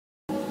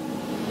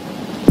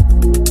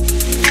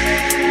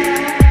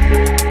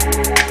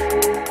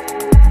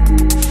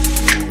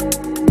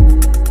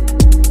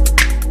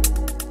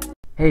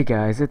Hey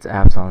guys, it's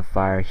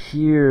AppsOnFire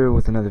here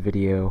with another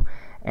video,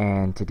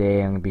 and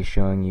today I'm going to be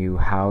showing you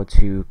how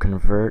to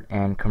convert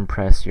and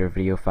compress your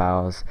video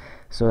files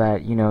so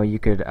that you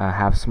could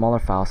have smaller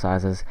file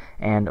sizes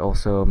and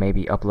also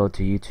maybe upload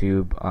to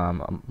YouTube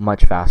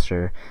much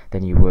faster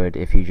than you would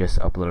if you just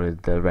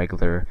uploaded the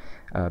regular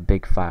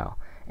big file.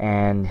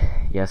 And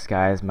yes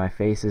guys, my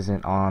face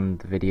isn't on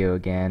the video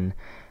again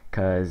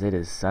because it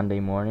is Sunday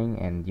morning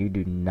and you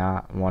do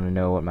not want to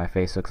know what my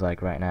face looks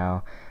like right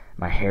now.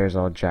 My hair's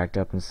all jacked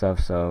up and stuff,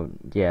 so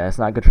yeah, it's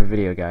not good for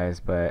video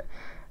guys, but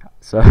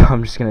so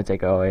I'm just gonna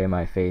take away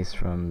my face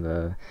from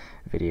the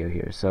video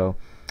here. So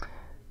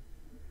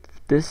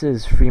this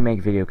is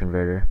Freemake Video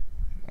Converter,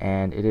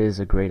 and it is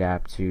a great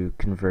app to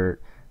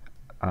convert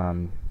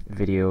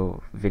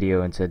video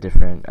into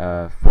different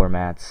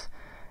formats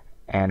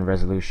and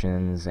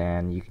resolutions,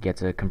 and you can get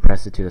to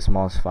compress it to the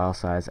smallest file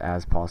size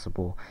as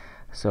possible.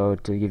 So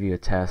to give you a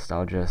test,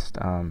 I'll just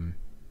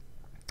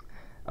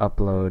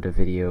upload a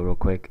video real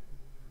quick,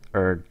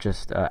 or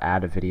just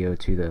add a video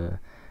to the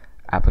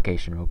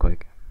application real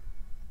quick.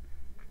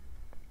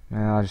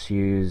 And I'll just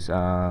use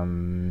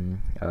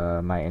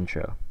my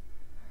intro.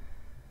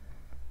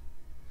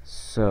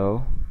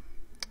 So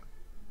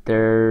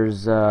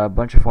there's a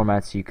bunch of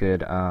formats you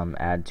could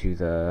add to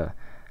the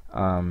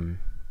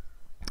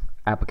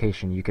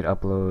application. You could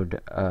upload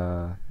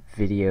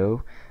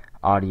video,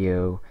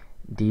 audio,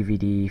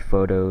 DVD,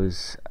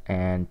 photos,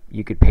 and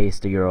you could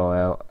paste a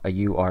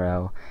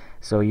URL.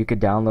 So you could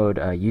download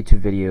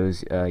YouTube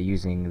videos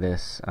using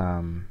this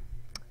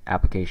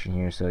application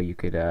here. So you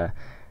could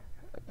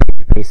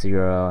paste the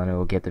URL and it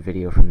will get the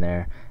video from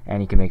there.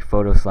 And you can make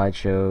photo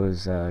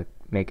slideshows,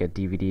 make a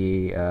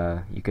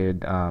DVD. You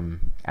could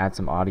add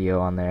some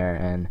audio on there,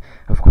 and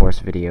of course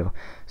video.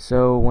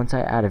 So once I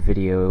add a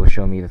video, it will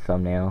show me the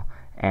thumbnail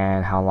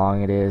and how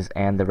long it is,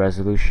 and the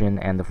resolution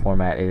and the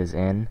format it is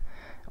in.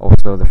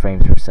 Also the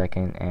frames per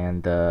second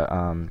and the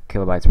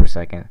kilobytes per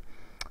second,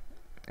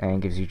 and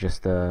it gives you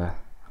just the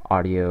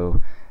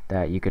audio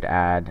that you could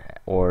add,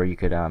 or you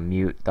could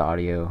mute the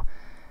audio.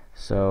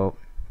 So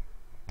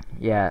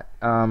yeah,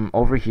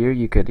 over here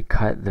you could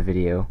cut the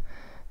video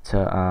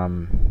to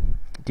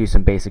do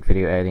some basic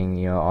video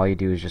editing. All you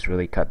do is just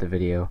really cut the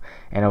video,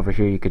 and over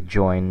here you could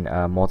join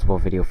multiple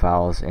video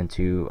files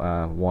into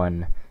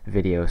one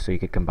video, so you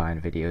could combine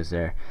videos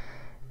there.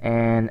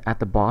 And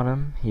at the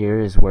bottom here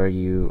is where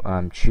you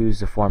choose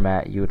the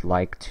format you would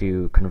like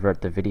to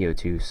convert the video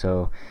to.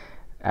 So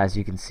as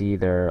you can see,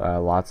 there are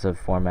lots of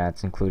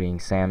formats, including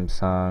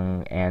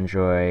Samsung,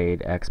 Android,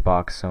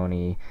 Xbox,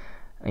 Sony,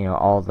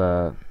 all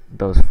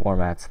those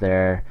formats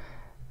there.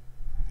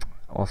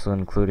 Also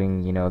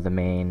including the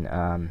main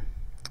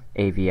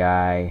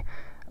AVI,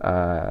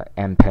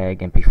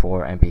 MPEG,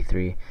 MP4,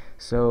 MP3.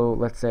 So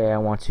let's say I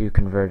want to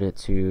convert it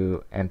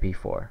to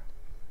MP4.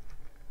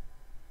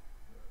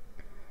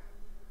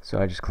 So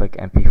I just click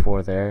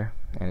MP4 there,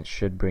 and it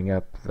should bring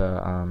up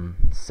the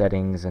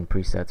settings and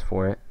presets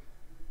for it,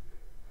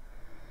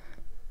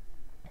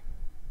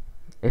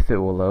 if it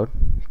will load,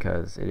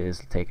 because it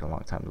is taking a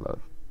long time to load.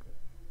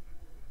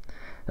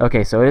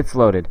 Okay, so it's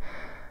loaded.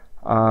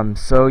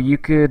 So you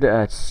could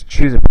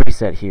choose a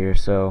preset here.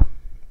 So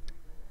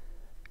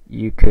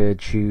you could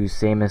choose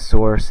same as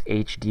source,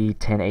 HD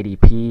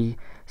 1080p,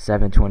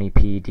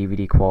 720p,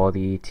 DVD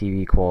quality,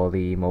 TV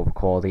quality, mobile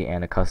quality,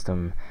 and a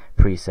custom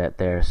preset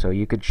there. So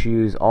you could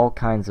choose all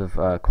kinds of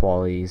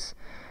qualities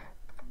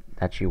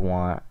that you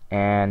want,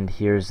 and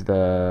here's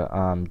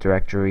the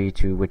directory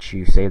to which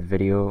you save the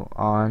video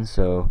on,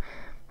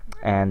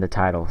 and the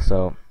title.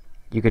 So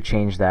you could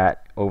change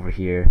that over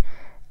here,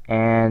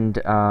 and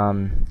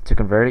to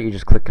convert it, you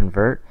just click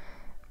convert.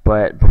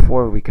 But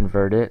before we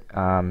convert it,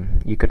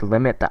 you could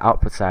limit the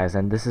output size,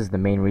 and this is the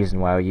main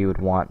reason why you would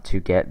want to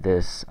get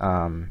this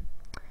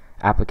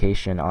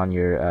application on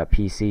your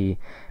PC,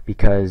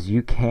 because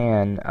you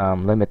can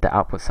limit the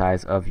output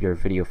size of your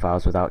video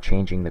files without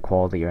changing the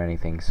quality or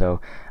anything. So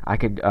I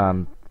could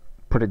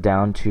put it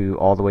down to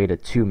all the way to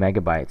 2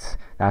 megabytes.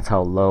 That's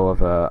how low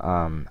of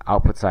a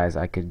output size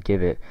I could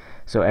give it.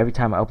 So every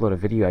time I upload a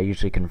video, I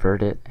usually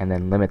convert it and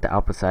then limit the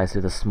output size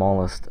to the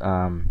smallest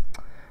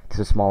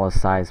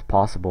size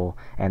possible,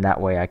 and that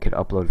way I could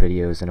upload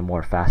videos in a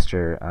more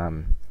faster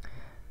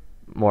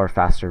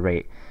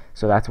rate.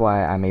 So that's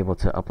why I'm able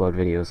to upload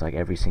videos like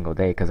every single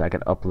day, because I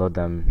could upload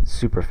them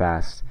super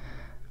fast.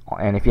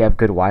 And if you have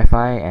good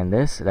Wi-Fi and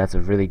that's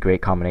a really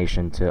great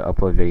combination to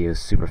upload videos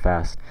super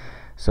fast.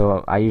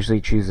 So I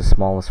usually choose the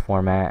smallest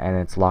format, and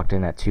it's locked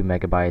in at 2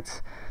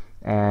 megabytes.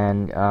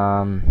 And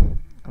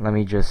let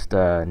me just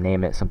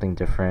name it something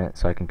different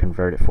so I can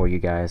convert it for you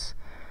guys.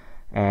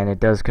 And it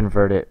does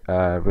convert it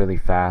really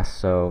fast,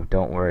 so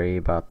don't worry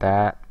about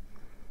that.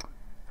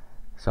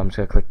 So I'm just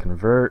going to click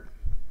convert,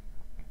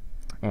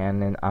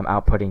 and then I'm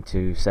outputting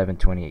to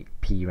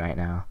 720p right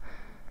now.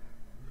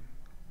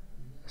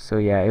 So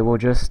yeah, it will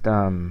just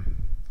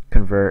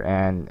convert,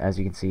 and as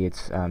you can see,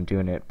 it's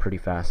doing it pretty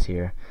fast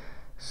here.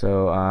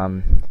 So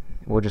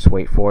we'll just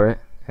wait for it,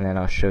 and then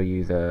I'll show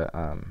you the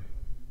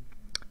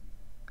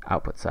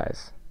output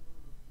size.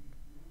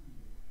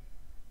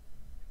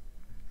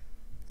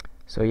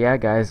 So yeah,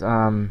 guys,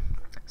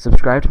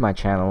 subscribe to my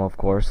channel, of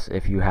course,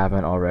 if you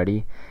haven't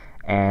already,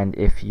 and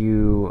if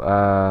you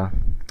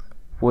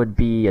would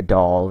be a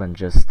doll and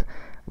just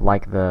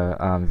like the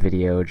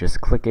video, just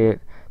click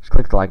it. Just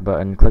click the like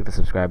button, click the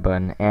subscribe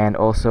button, and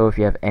also if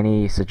you have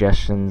any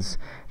suggestions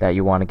that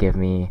you want to give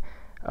me,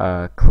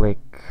 make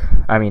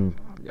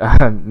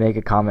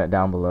a comment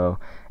down below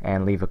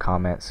and leave a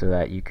comment so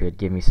that you could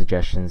give me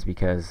suggestions,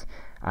 because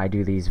I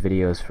do these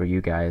videos for you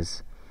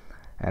guys,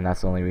 and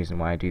that's the only reason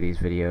why I do these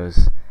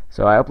videos.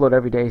 So I upload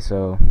every day,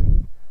 so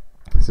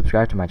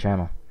subscribe to my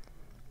channel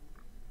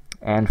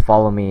and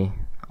follow me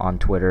on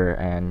Twitter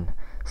and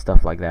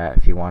stuff like that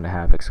if you want to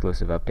have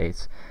exclusive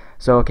updates.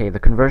 So okay, the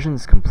conversion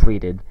is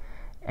completed,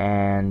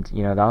 and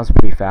you know, that was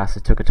pretty fast.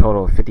 It took a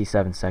total of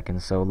 57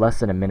 seconds, so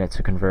less than a minute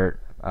to convert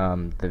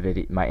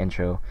my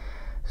intro.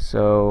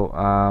 So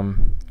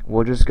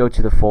we'll just go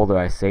to the folder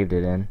I saved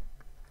it in.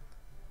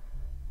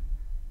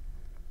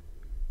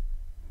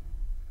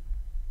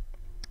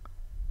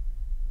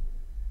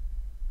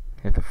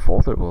 If the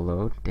folder will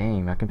load.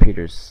 Dang, my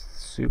computer's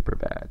super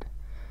bad.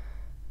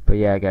 But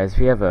yeah, guys, if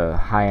you have a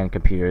high-end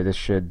computer, this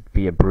should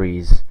be a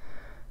breeze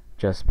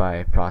just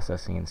by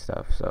processing and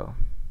stuff, so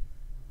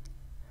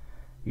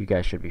you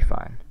guys should be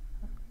fine.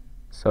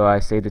 So I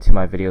saved it to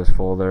my videos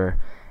folder,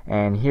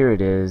 and here it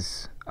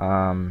is,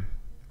 and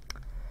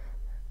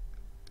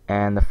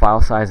the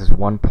file size is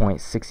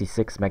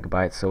 1.66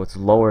 megabytes, so it's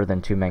lower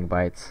than 2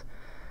 megabytes,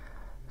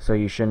 so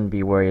you shouldn't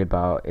be worried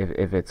about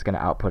if it's going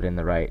to output in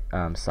the right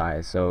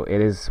size. So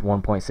it is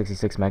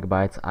 1.66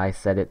 megabytes. I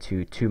set it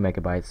to 2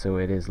 megabytes, so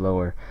it is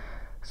lower.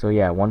 So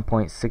yeah,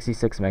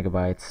 1.66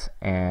 megabytes,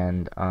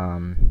 and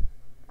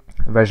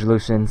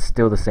resolution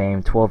still the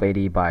same,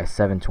 1280 by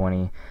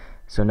 720,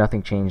 so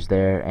nothing changed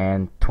there,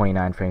 and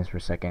 29 frames per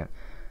second.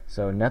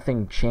 So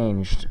nothing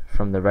changed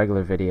from the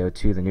regular video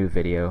to the new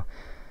video,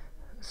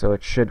 so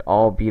it should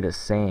all be the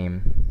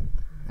same.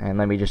 And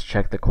let me just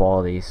check the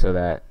quality so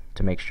that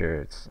to make sure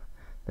it's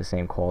the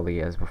same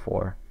quality as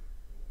before.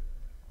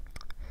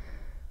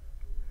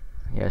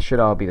 Yeah, it should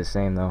all be the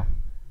same though.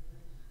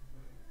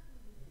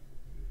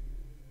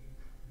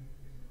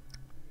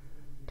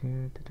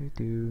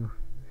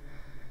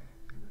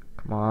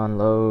 Come on,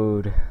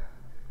 load.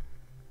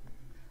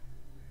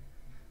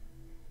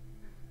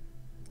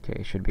 Okay,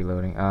 it should be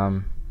loading.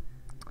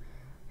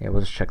 Yeah,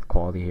 we'll just check the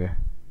quality here.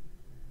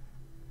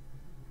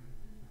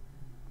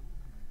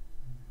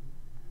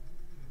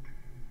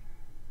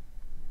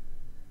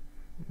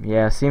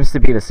 Yeah, seems to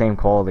be the same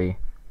quality.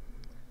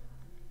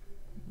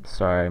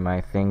 Sorry, my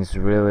thing's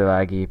really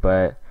laggy,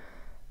 but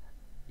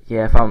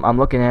yeah, if I'm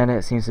looking at it,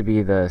 it seems to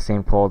be the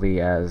same quality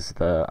as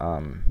the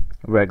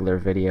regular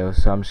video.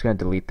 So I'm just gonna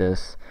delete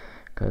this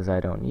because I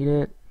don't need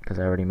it, because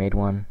I already made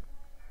one.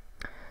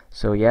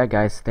 So yeah,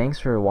 guys, thanks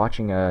for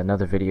watching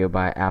another video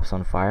by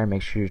AppsOnFire.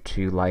 Make sure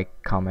to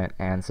like, comment,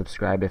 and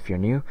subscribe if you're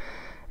new.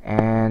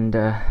 And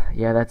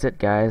yeah, that's it,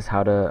 guys,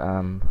 how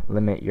to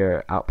limit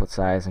your output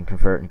size and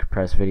convert and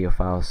compress video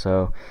files.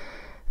 So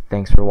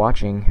thanks for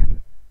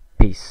watching.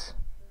 Peace.